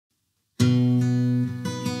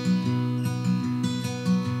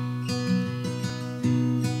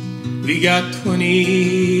We got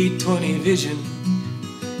 20/20 vision,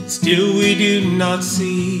 still we do not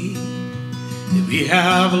see that we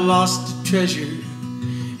have lost a treasure,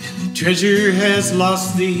 and the treasure has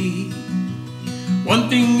lost thee. One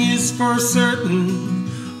thing is for certain,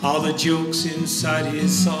 all the jokes inside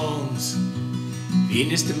his songs.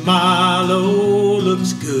 Venus de Milo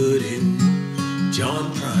looks good in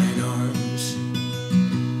John Prine arms.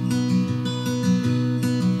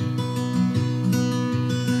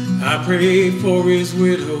 I pray for his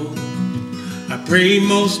widow, I pray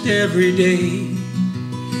most every day.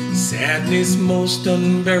 Sadness most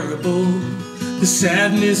unbearable, the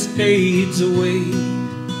sadness fades away.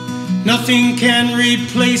 Nothing can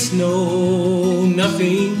replace, no,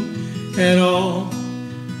 nothing at all,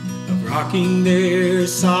 of rocking there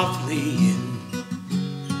softly in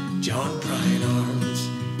John Prine arms.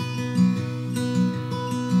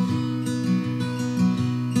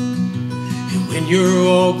 And when you're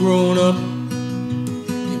all grown up,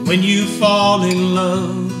 and when you fall in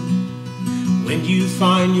love, when you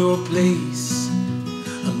find your place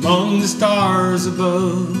among the stars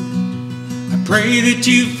above, I pray that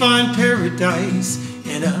you find paradise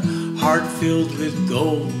and a heart filled with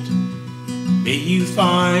gold. May you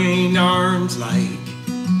find arms like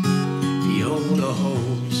Fiona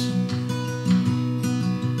holds.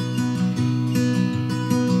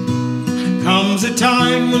 Comes a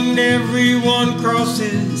time when everyone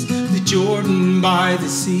crosses the Jordan by the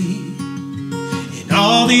sea, and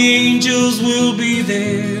all the angels will be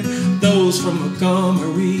there, those from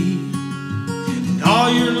Montgomery, and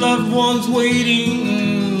all your loved ones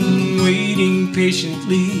waiting, waiting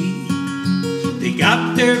patiently. They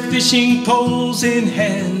got their fishing poles in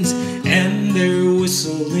hands and they're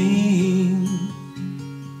whistling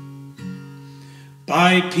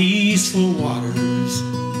by peaceful waters.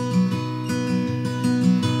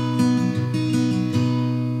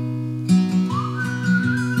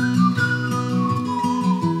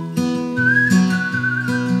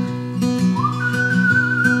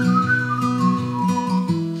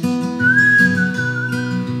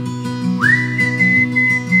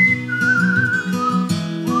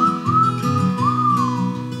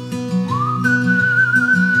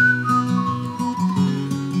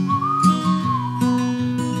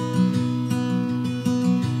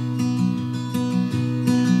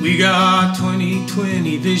 We got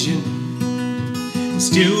 20/20 vision, and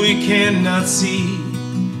still we cannot see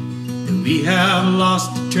that we have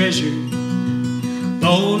lost a treasure,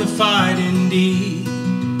 bona fide indeed.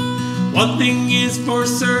 One thing is for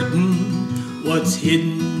certain, what's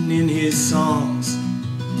hidden in his songs.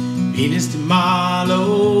 Venus de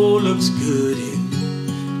Milo looks good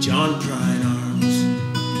in John Prine arms.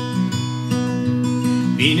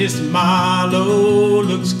 Venus de Milo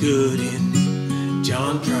looks good in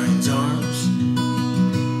John Prine's arms.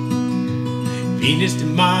 Venus de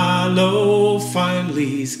Milo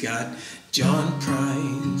finally's got John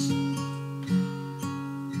Prine's